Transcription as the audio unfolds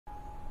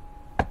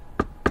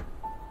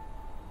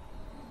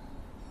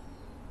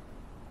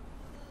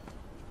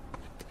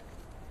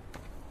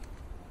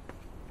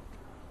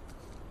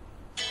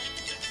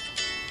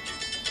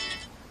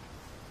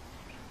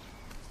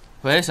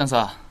喂，香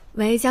思。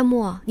喂，佳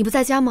木，你不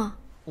在家吗？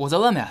我在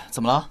外面，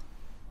怎么了？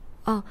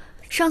哦，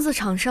上次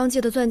厂商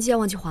借的钻戒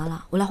忘记还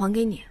了，我来还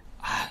给你。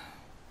哎，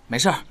没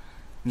事儿，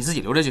你自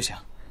己留着就行。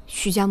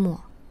徐佳木，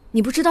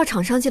你不知道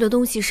厂商借的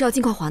东西是要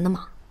尽快还的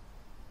吗？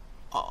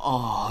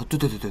哦，对，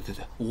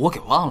我给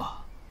忘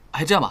了。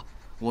哎，这样吧，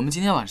我们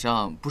今天晚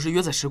上不是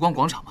约在时光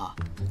广场吗？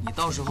你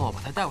到时候把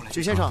它带过来。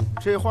许先生，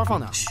这花放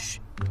哪？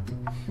嘘。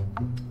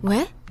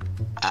喂。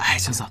哎，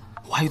香思，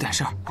我还有点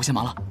事儿，我先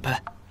忙了，拜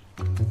拜。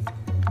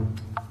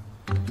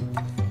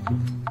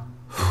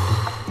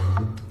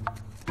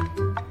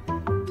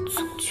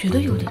总觉得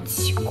有点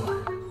奇怪。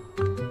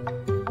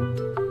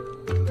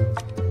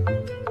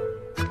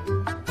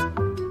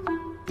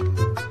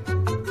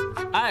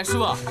哎，师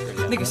傅，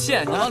那个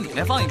线你往里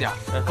面放一点，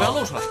不要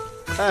露出来。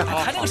哎，好，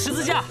还那个十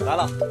字架来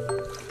了，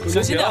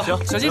小心点，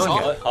行，小心手。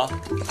好。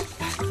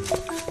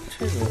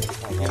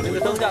你那个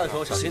灯架的时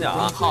候小心点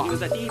啊！好，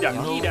再低一点，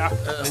低一点。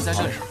围在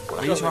这里，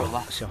围一圈，好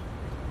吧？行。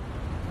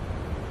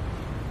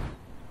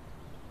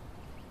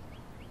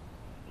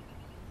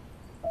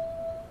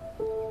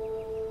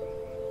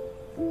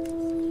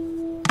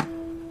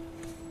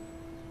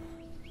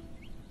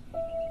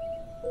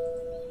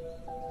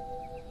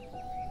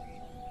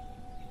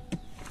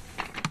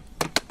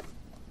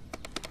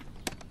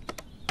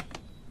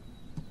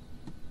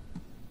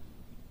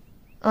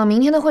明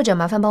天的会诊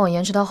麻烦帮我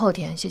延迟到后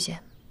天，谢谢。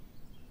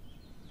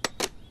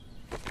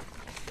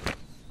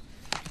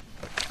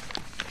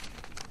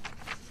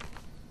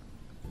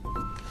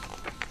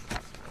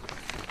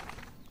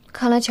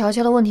看来乔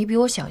乔的问题比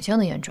我想象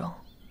的严重。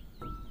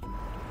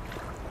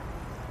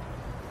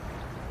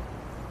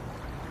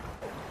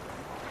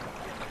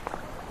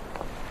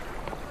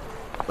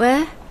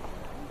喂，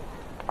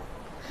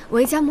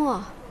喂，佳木，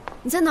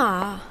你在哪儿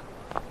啊？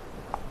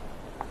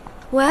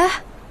喂。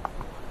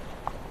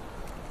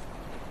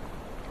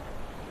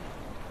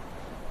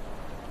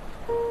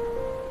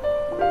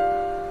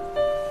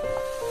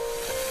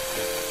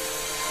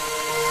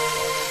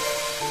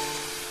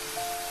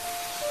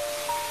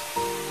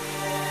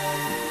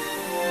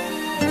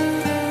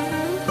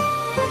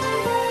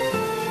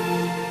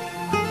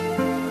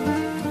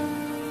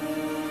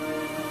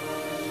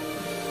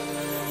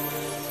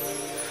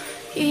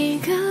一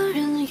个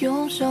人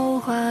用手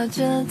画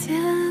着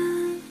天，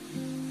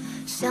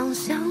想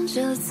象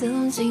着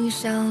曾经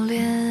笑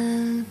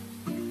脸，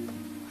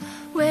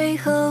为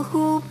何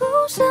互不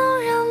相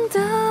让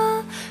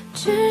的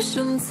只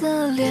剩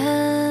侧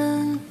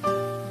脸？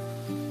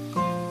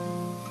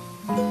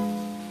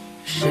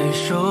谁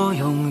说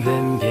永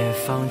远别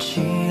放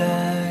弃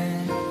爱？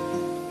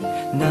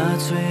那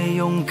最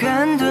勇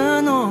敢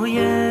的诺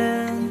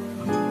言，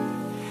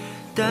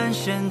但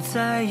现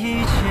在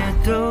一切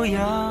都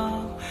要。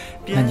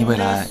那你未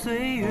来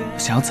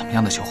想要怎么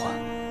样的求婚？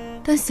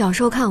但小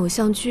时候看偶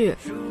像剧，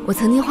我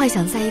曾经幻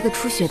想在一个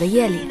初雪的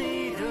夜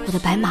里，我的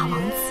白马王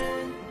子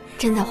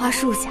站在花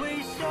树下，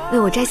为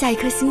我摘下一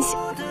颗星星，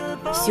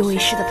许我一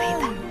世的陪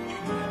伴。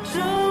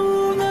这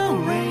无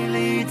能为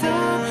力的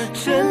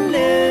眷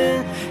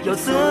恋，要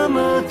怎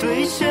么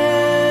兑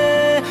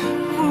现？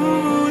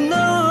不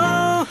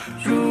能。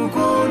如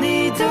果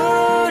你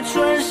的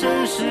转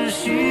身是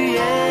虚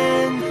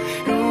言，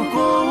如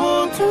果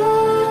我的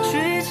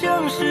倔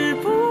强是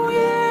不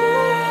愿，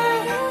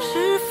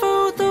是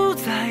否都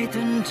在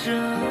等着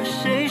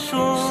谁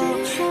说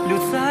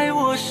留在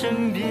我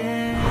身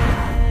边？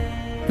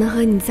能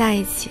和你在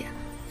一起，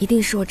一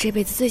定是我这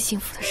辈子最幸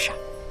福的事儿。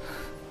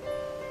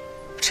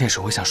这也是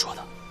我想说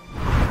的。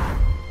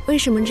为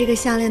什么这个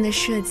项链的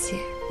设计，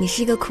你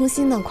是一个空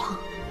心的框，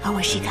而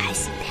我是一个爱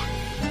心的呀？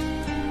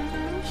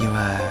因为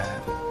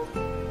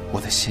我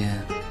的心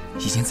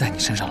已经在你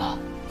身上了。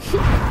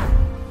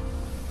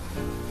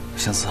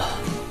相思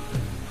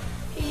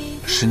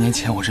，10年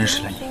前我认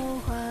识了你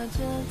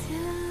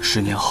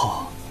，10年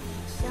后，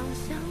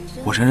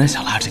我仍然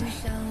想拉着你，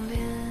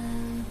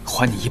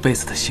还你一辈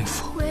子的幸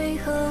福。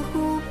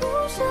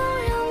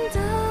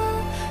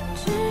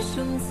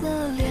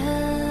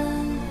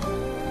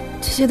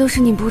这些都是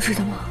你布置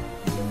的吗？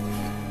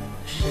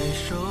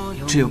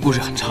这个故事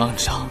很长很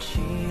长，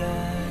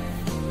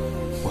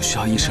我需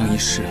要一生一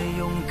世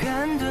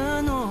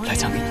来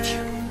讲给你听。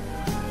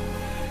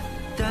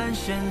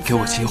给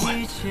我机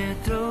会，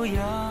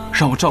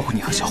让我照顾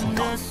你和小红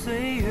豆，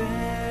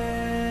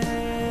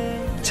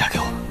嫁给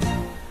我。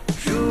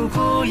如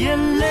果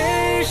眼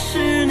泪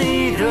是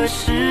你的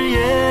誓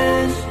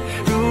言，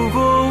如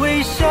果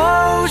微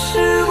笑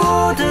是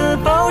我的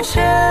抱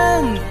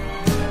歉，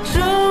这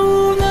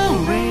无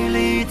能为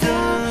力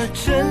的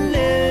眷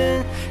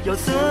恋，要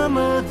怎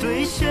么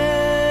兑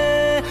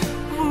现？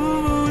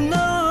不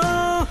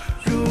能。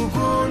如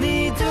果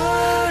你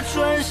的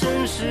转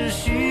身是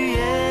虚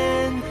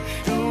言，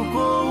如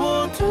果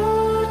我的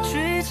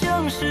倔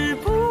强是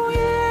不愿，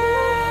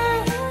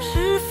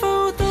是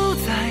否都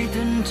在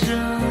等着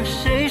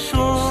谁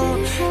说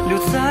留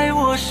在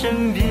我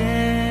身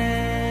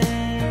边？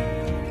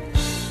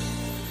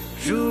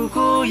如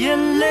果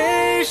眼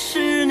泪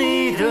是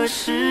你的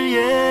誓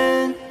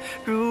言，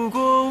如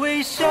果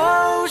微笑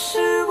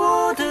是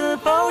我的的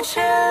抱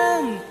歉，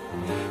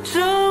这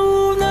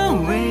无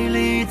能为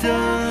力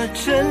的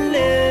眷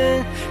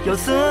恋要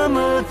怎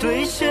么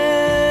兑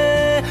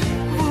现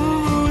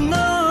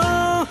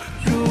？No，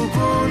 如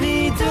果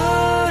你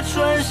的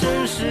转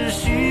身是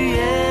虚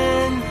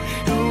言，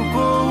如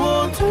果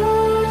我的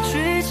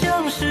倔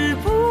强是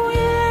不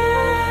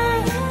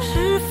言，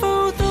是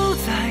否都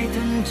在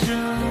等着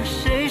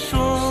谁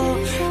说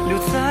留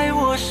在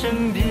我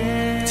身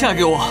边？嫁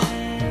给我。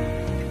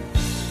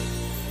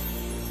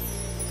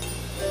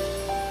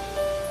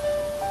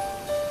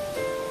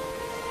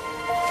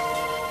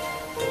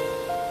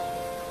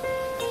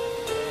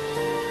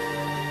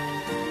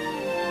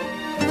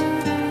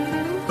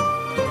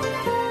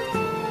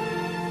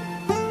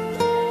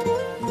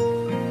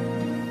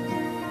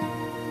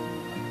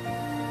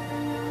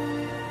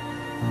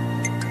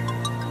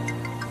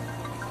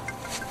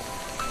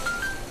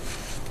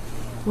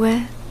喂，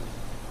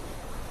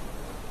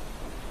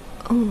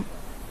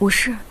我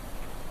是。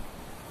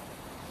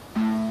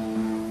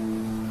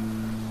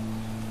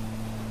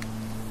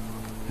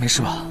没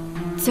事吧？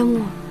江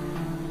木，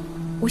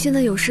我现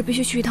在有事必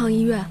须去一趟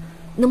医院，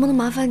能不能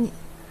麻烦你？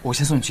我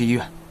先送你去医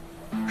院，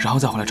然后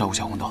再回来照顾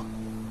小红豆。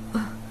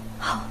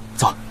好，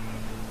走。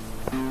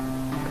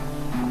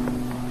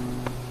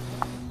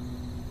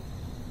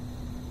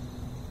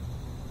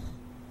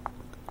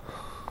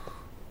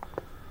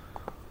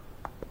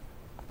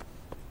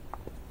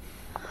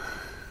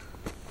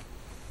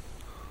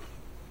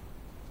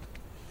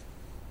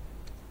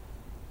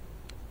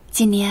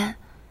今年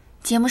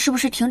节目是不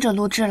是停止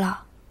录制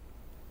了？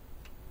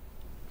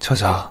乔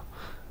乔，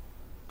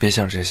别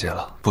想这些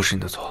了，不是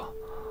你的错。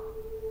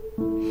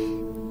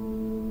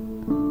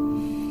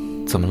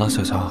怎么了，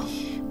乔乔？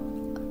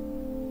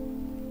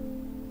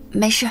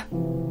没事。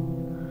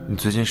你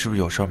最近是不是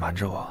有事瞒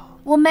着我？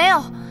我没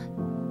有，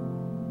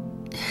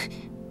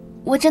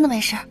我真的没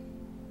事。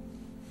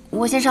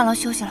我先上楼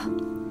休息了。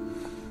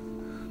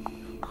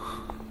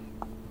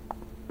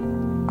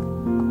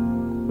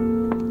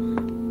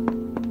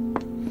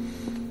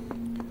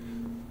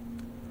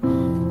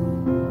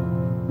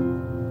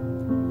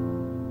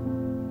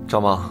赵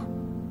萌，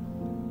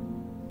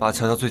把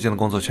乔乔最近的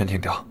工作全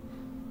停掉。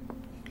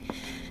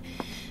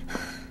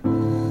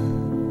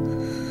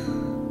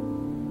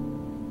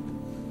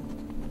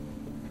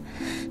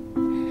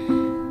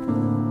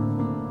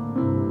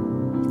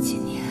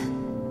今年，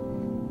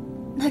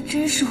那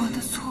真是我的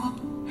错。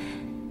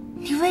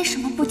你为什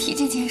么不提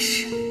这件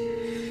事？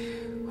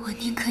我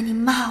宁可你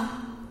骂我、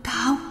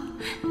打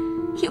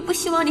我，也不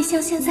希望你像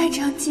现在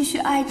这样继续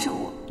爱着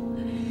我。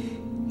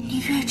你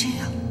越这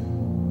样，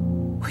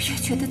我越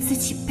觉得自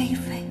己卑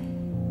微。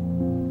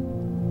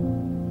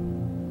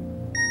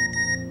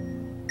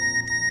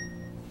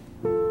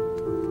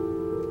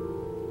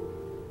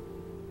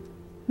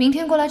明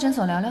天过来诊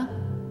所聊聊。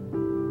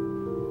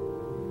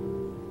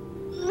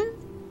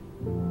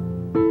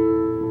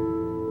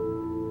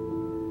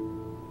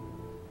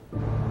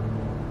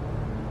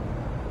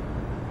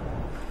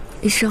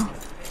医生，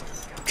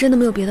真的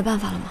没有别的办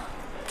法了吗？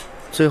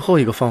最后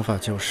一个方法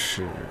就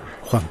是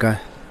换肝。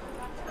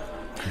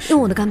用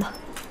我的肝吧，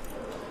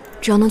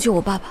只要能救我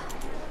爸爸，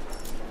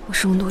我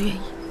什么都愿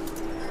意。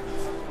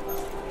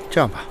这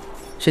样吧，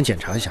先检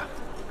查一下，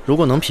如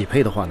果能匹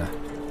配的话呢，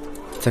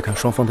再看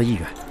双方的意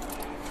愿。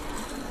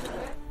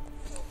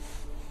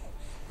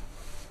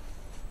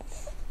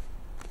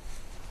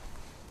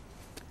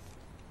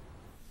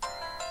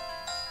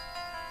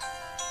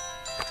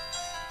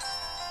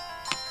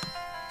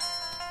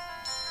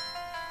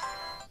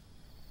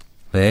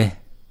喂，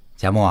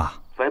佳木啊。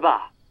喂，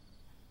爸。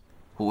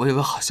我有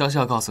个好消息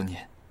要告诉你，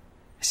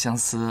相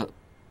思，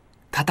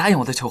她答应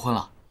我的求婚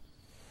了。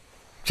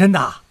真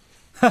的？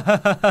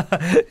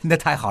那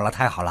太好了，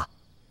太好了，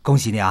恭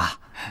喜你啊！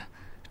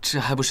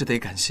这还不是得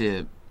感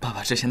谢爸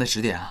爸之前的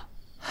指点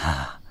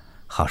啊！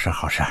好事儿，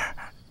好事儿。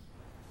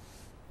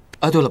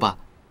啊，对了，爸，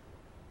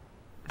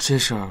这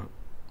事儿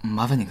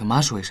麻烦你跟妈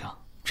说一声。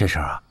这事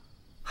儿啊，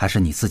还是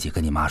你自己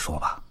跟你妈说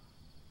吧，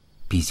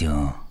毕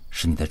竟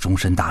是你的终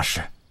身大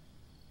事。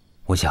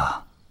我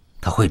想，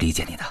她会理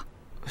解你的。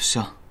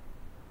行，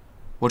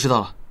我知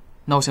道了，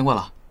那我先挂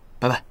了，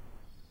拜拜。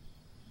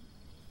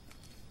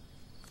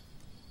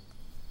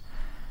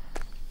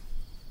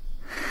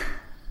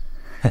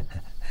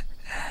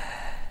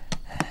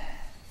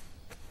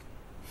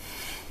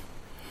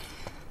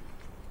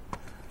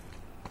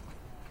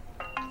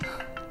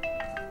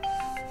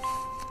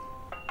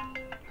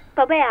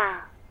宝贝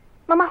啊，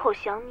妈妈好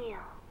想你啊。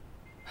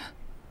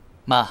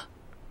妈，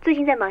最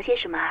近在忙些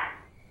什么？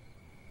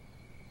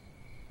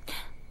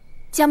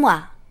佳木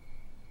啊，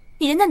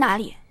你人在哪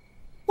里？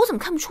我怎么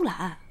看不出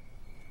来？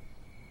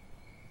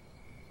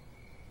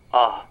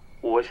啊，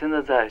我现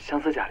在在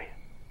相思家里。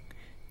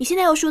你现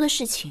在要说的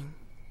事情，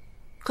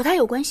和他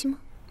有关系吗？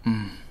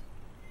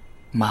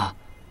妈，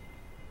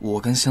我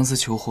跟相思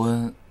求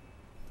婚，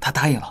她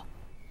答应了。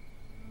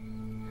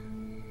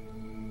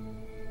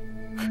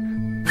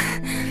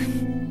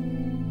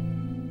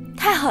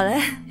太好了，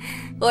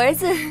我儿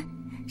子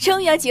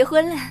终于要结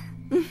婚了。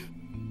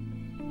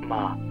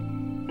妈，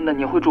那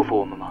你会祝福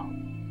我们吗？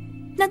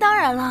那当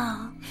然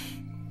了，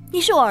你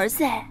是我儿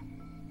子哎，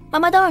妈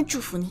妈当然祝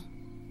福你。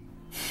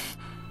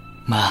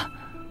妈，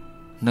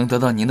能得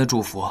到您的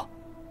祝福，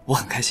我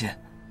很开心。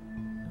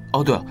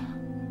哦，对了，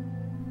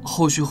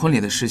后续婚礼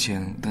的事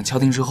情等敲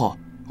定之后，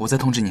我再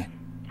通知您。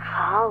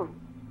好，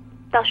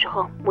到时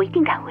候我一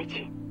定赶回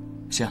去。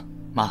行，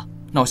妈，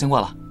那我先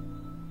挂了，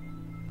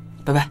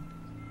拜拜。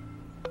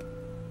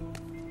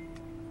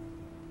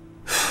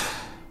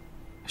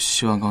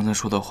希望刚才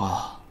说的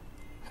话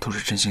都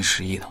是真心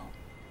实意的。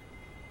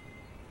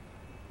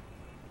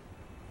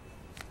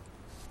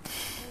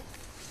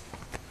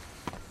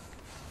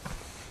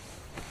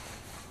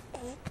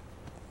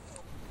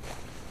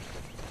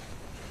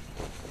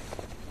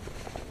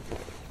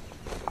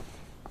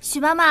许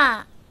妈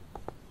妈，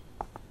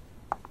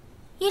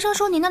医生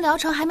说您的疗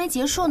程还没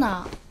结束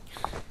呢。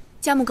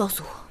佳木告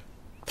诉我，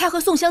他和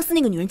宋相思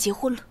那个女人结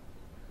婚了，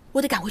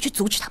我得赶回去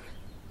阻止他们。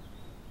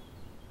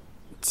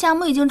佳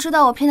木已经知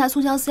道我骗他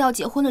宋相思要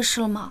结婚的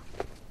事了吗？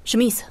什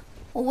么意思？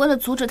我为了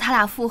阻止他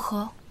俩复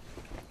合，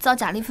造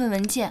假了一份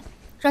文件，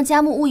让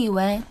佳木误以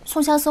为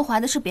宋相思怀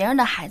的是别人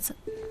的孩子，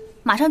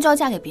马上就要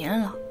嫁给别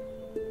人了。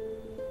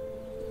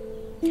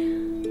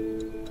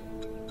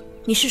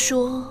你是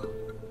说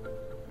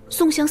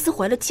宋相思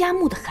怀了佳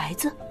木的孩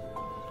子？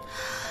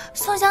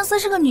宋相思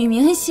是个女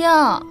明星，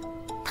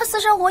她私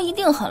生活一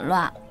定很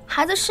乱，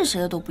孩子是谁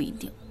的都不一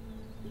定。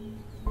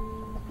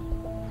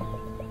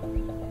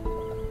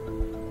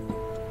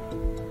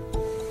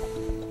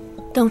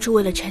当初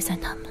为了拆散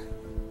他们，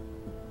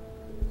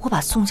我把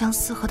宋相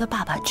思和他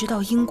爸爸支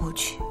到英国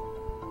去，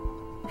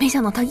没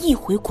想到他一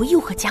回国又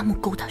和佳木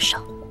勾搭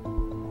上。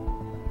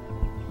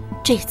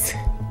这次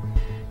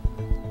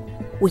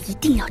我一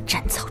定要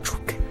斩草除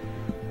根。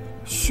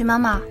许妈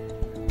妈，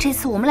这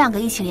次我们两个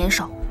一起联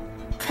手，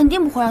肯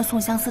定不会让宋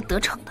相思得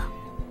逞的。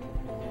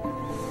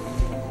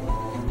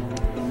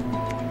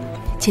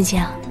芊芊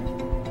啊，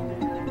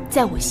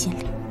在我心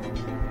里，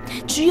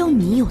只有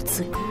你有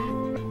资格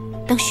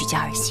当许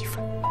家儿媳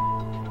妇。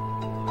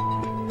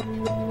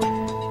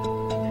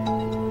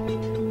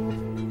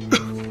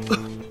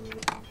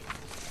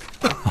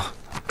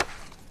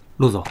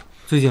陆总，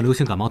最近流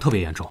行感冒特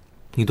别严重，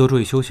你多注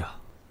意休息啊。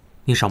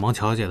你少忙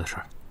乔姐的事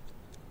儿。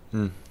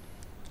嗯。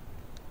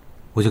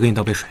我去给你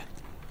倒杯水。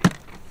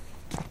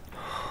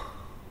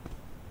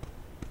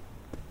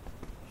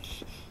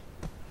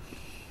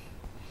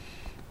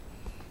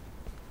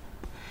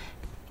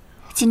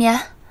几年？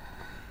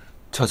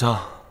乔乔，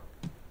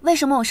为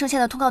什么我剩下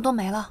的通告都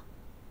没了？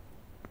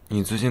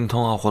你最近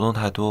通告活动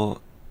太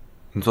多，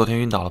你昨天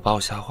晕倒了，把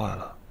我吓坏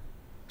了，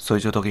所以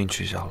就都给你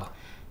取消了。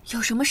有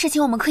什么事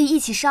情我们可以一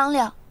起商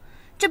量，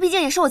这毕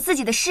竟也是我自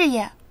己的事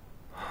业。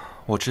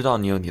我知道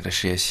你有你的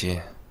事业心，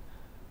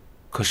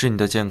可是你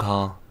的健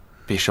康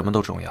比什么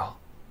都重要。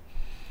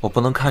我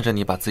不能看着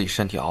你把自己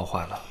身体熬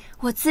坏了。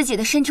我自己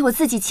的身体我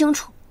自己清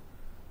楚，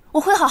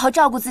我会好好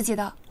照顾自己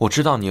的。我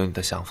知道你有你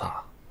的想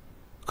法，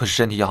可是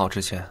身体养好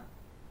之前，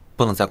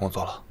不能再工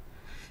作了。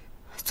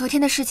昨天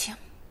的事情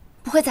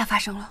不会再发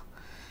生了，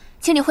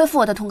请你恢复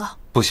我的通告。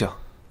不行。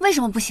为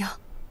什么不行？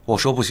我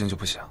说不行就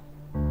不行。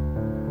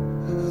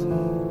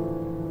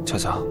乔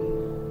乔，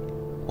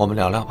我们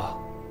聊聊吧。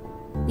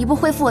你不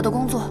恢复我的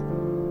工作，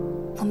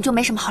我们就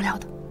没什么好聊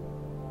的。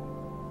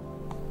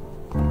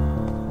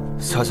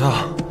乔乔，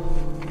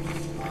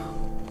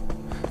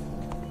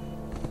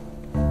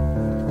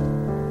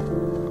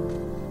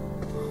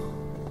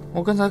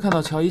我刚才看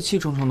到乔伊气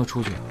冲冲的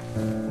出去了。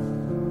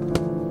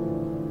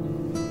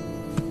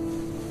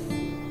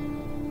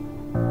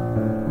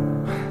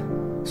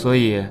所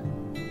以，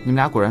你们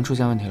俩果然出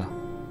现问题了，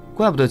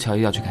怪不得乔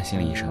伊要去看心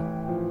理医生。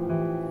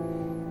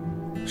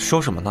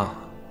说什么呢？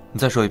你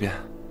再说一遍。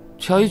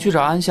乔伊去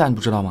找安夏，你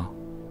不知道吗？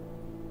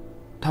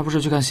他不是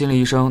去看心理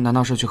医生，难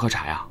道是去喝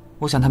茶呀？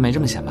我想他没这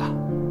么闲吧。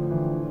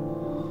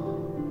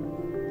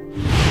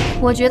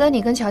我觉得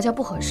你跟乔乔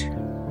不合适，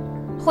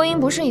婚姻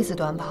不是一次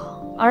短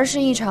跑，而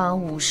是一场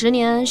50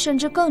年甚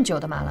至更久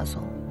的马拉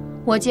松。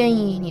我建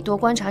议你多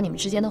观察你们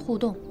之间的互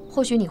动，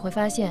或许你会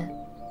发现，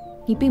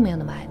你并没有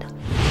那么爱他。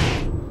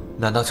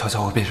难道乔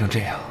乔会变成这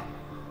样，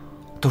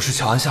都是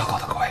乔安夏搞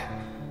的鬼？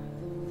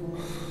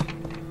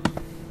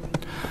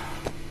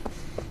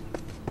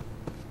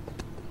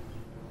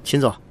秦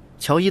总，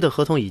乔伊的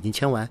合同已经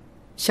签完，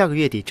下个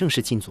月底正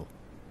式进组。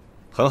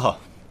很好，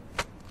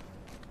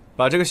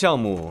把这个项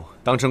目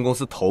当成公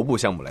司头部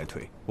项目来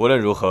推，无论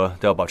如何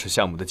都要保持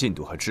项目的进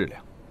度和质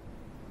量。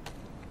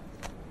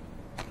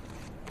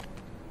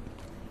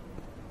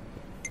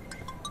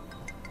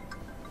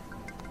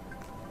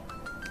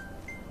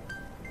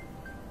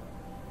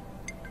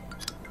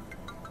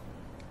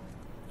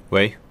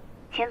喂，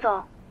钱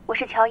总，我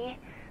是乔伊，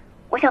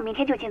我想明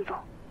天就进组。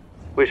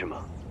为什么？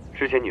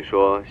之前你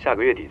说下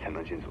个月底才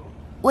能进组。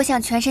我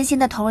想全身心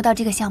地投入到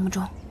这个项目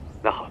中。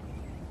那好，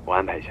我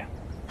安排一下。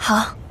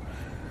好。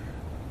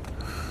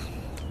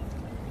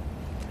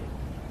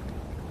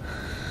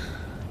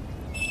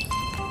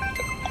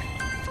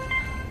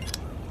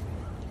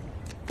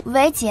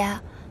喂，姐，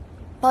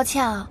抱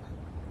歉啊，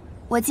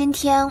我今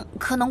天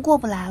可能过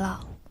不来了。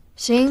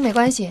行，没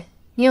关系，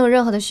你有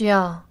任何的需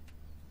要，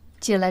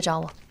记得来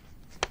找我。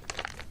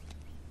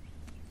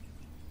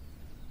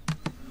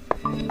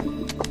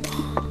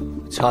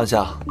乔安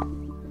夏，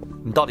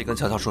你到底跟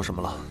乔乔说什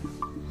么了？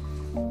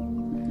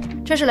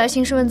这是来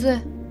兴师问罪？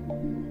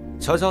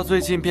乔乔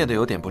最近变得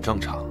有点不正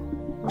常，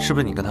是不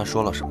是你跟她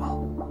说了什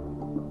么？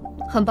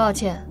很抱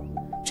歉，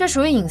这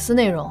属于隐私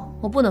内容，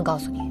我不能告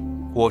诉你。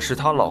我是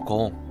她老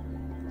公。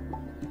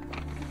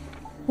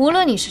无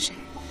论你是谁，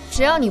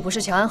只要你不是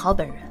乔安好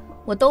本人，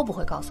我都不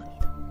会告诉你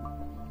的。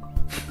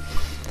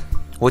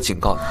我警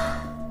告你，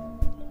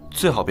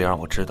最好别让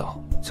我知道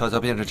乔乔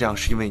变成这样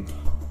是因为你。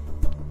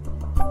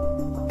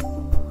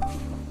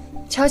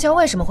乔乔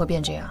为什么会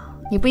变这样？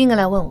你不应该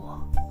来问我，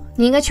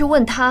你应该去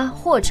问他，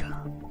或者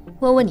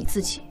问问你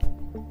自己。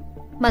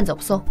慢走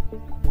不送。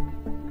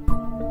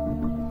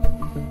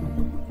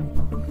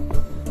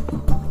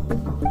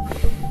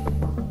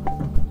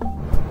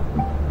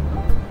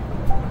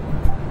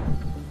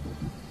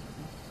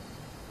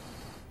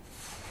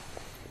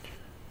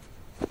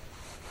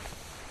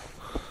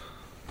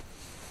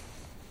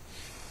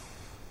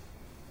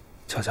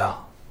乔乔，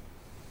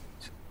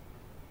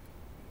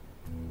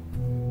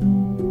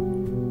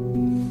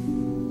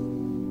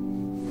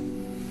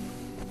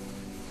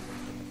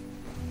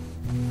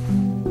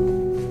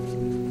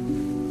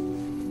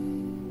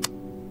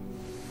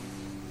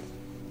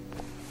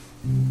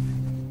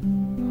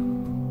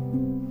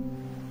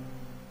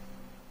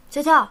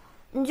乔乔，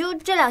你就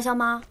这2项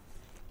吗？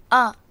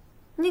啊，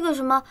那个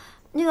什么，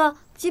那个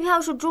机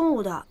票是中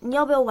午的，你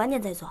要不要晚点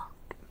再走？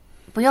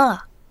不用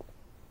了。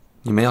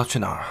你们要去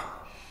哪儿啊？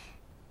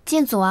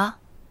进组啊。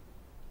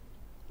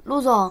陆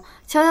总，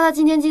乔乔他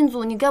今天进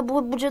组，你该不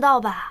会不知道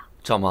吧？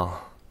赵萌，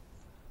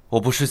我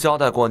不是交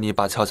代过你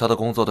把乔乔的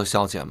工作都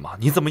削减吗？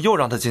你怎么又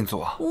让他进组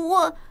啊？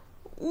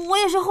我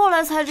也是后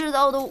来才知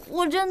道的，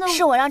我真的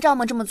是我让赵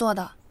萌这么做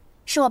的，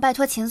是我拜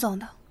托秦总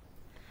的。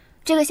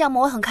这个项目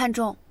我很看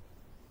重，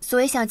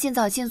所以想尽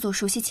早进组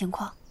熟悉情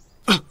况。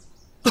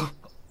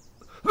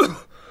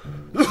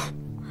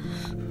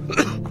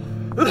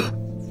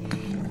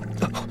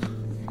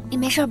你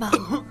没事吧？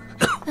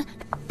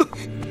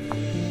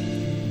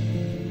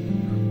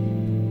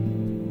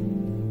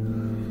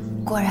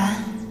果然，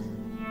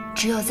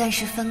只有暂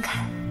时分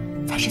开，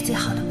才是最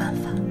好的办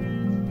法。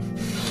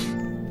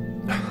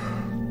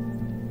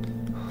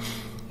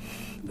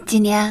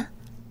今年，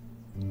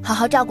好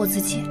好照顾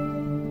自己。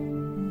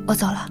我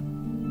走了。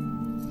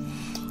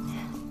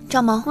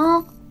赵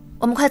萌，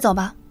我们快走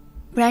吧，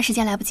不然时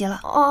间来不及了。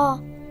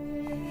哦。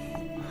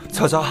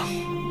乔乔，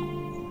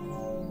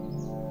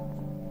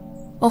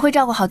我会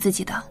照顾好自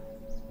己的，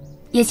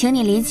也请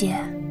你理解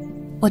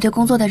我对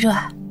工作的热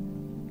爱。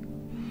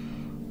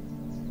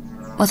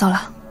我走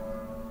了。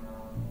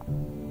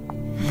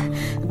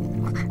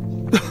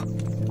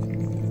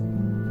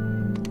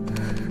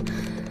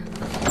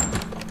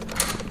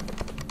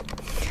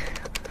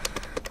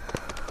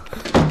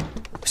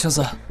相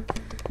思，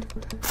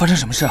发生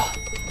什么事啊？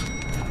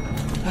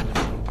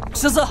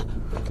相思，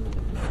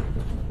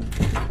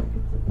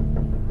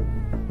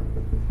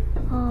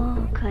哦，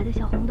可爱的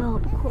小红豆，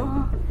不哭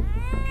啊！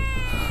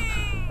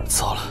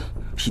糟了，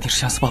一定是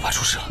相思爸爸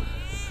出事了。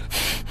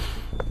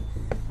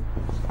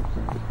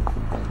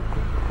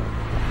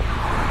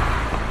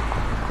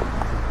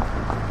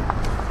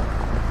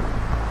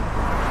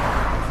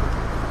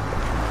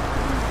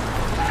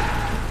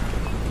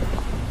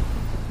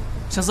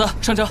相思，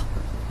上车。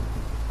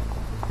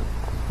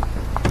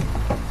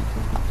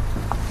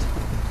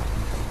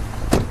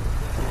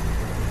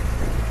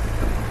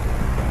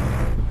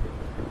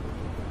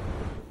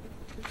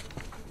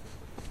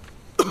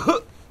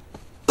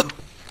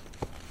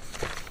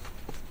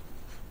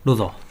陆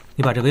总，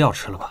你把这个药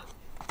吃了吧。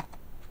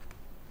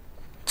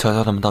乔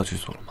乔他们到剧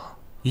组了吗？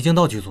已经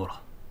到剧组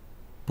了。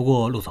不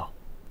过陆总，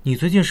你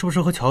最近是不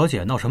是和乔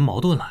姐闹什么矛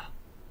盾了呀？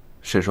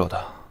谁说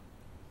的？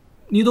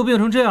你都病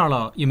成这样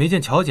了，也没见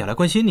乔姐来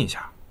关心你一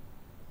下。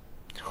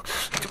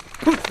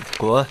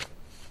滚！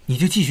你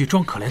就继续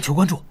装可怜求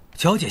关注，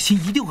乔姐心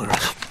一定会软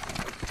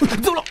的。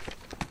走了。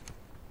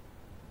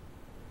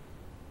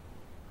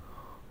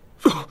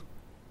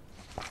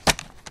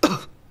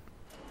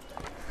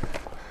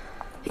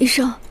医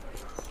生，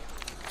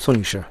宋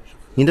女士，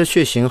您的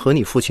血型和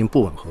你父亲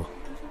不吻合，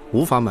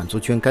无法满足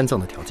捐肝脏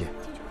的条件。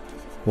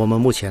我们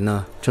目前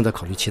呢正在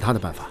考虑其他的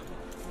办法。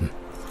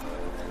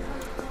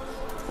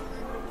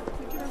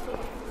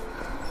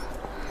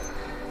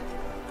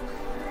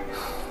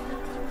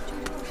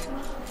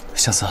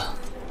相思，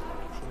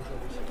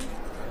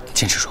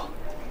坚持住。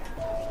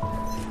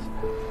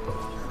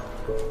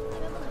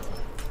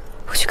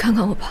我去看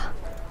看我爸。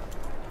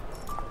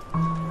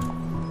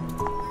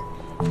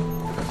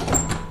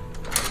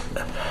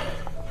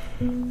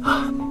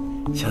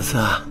相思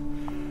啊，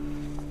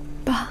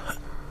爸。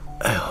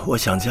哎呦，我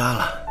想家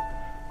了。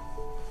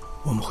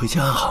我们回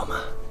家好吗？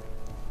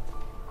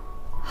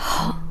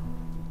好。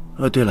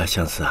对了，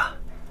相思啊，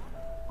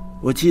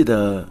我记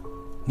得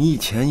你以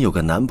前有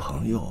个男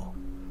朋友，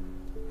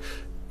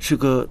是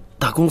个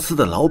大公司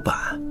的老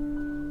板，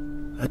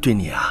对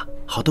你啊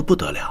好得不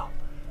得了，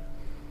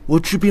我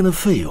治病的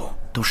费用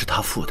都是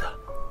他付的。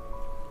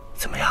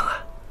怎么样啊？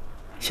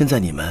现在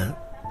你们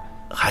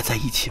还在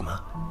一起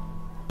吗？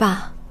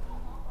爸，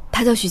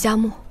他叫许嘉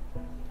木，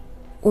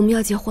我们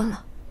要结婚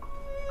了。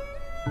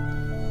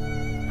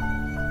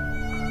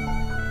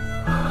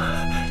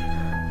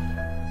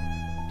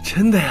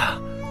真的呀？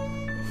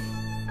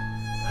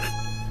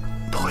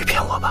不会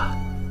骗我吧？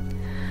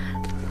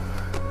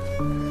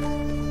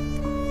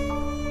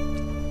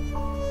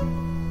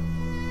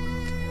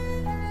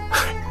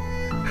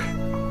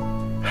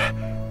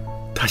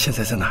他现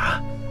在在哪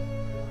儿？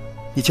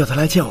你叫他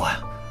来见我呀。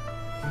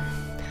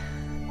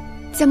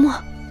嘉木，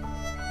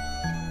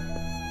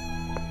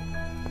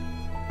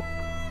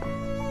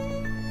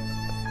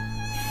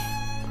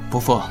伯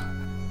父，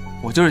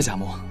我就是嘉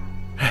木。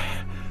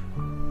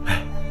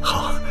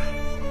好，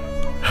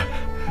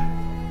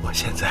我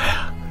现在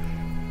啊，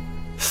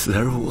死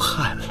而无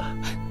憾了。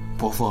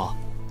伯父，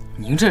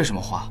您这是什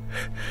么话？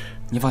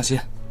您放心，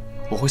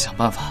我会想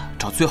办法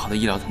找最好的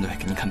医疗团队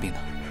给您看病的。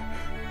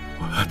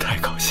我太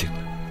高兴了，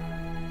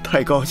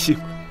太高兴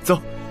了！走，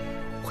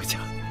回家。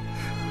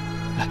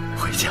来，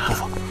回家。伯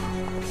父。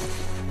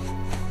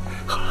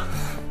好了，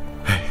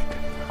哎。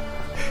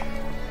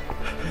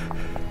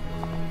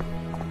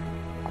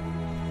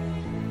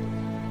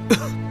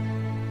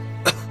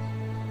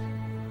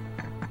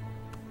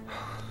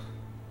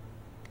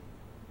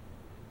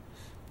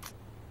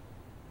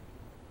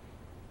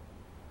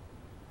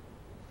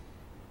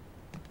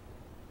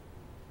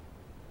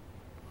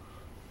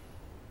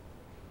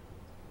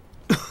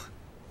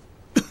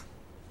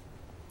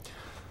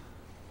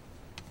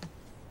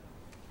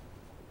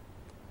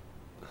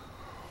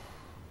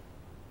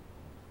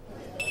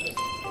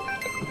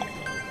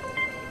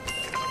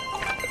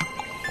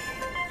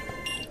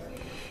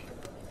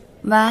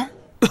晚安。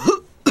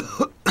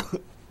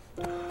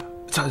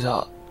乔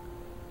乔，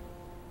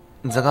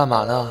你在干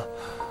嘛呢？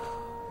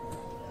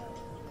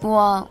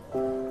我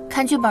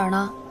看剧本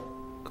呢。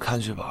看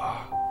剧本。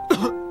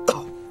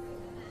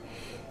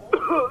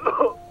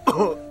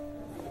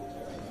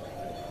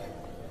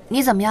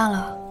你怎么样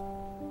了？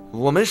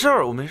我没事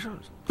儿，我没事儿。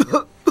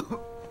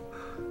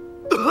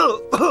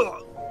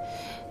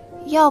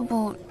要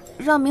不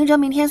让明哲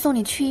明天送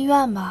你去医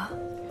院吧？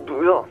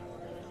不用，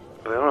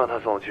不用让他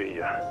送我去医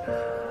院。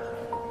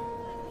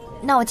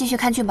那我继续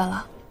看剧本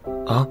了。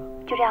啊？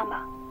就这样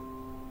吧。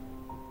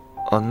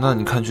啊，那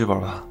你看剧本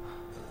吧。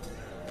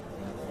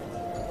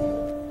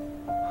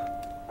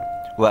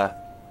喂。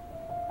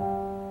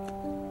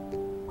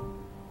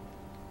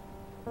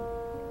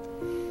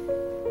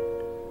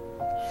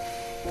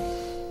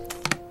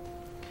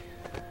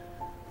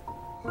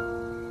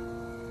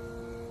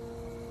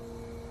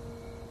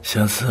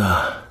相思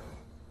啊，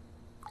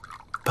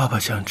爸爸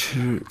想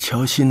吃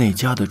乔西那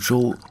家的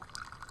粥，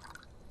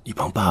你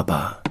帮爸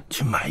爸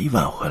去买一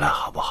碗回来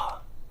好不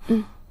好？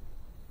嗯，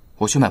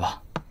我去买吧。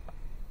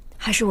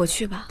还是我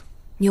去吧，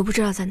你又不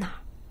知道在哪儿。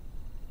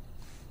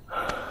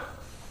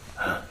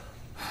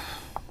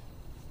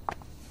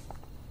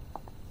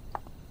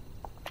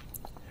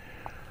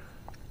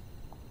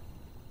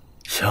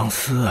相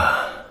思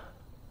啊，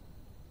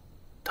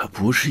他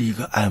不是一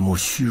个爱慕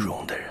虚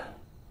荣的人。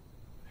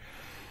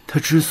他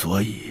之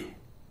所以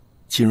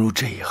进入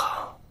这一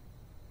行，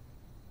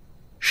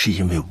是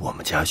因为我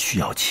们家需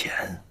要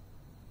钱。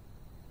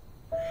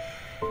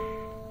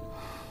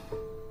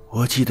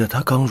我记得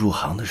他刚入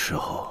行的时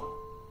候，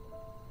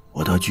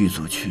我到剧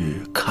组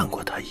去看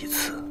过他一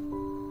次，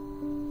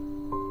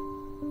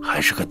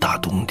还是个大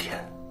冬天，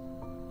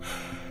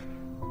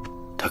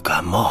他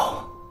感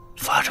冒，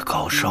发着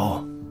高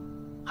烧，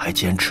还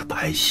坚持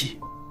拍戏，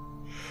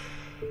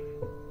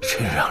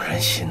真让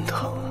人心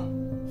疼。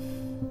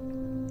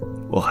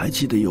我还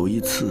记得有一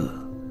次，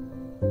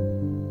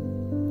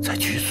在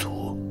剧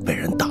组被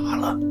人打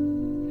了，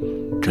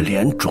这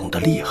脸肿得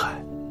厉害，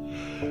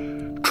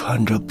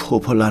穿着破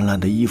破烂烂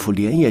的衣服，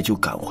连夜就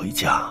赶回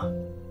家，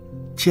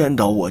见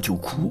到我就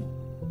哭。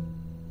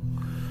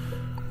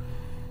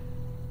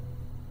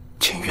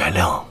请原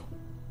谅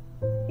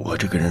我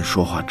这个人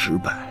说话直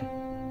白，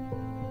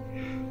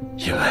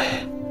因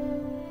为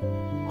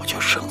我就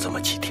剩这么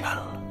几天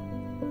了。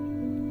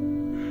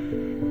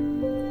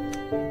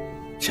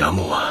佳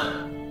木啊，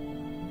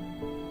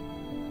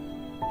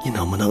你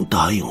能不能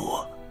答应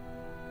我，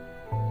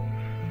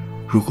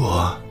如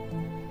果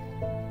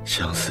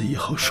相思以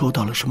后受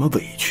到了什么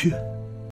委屈，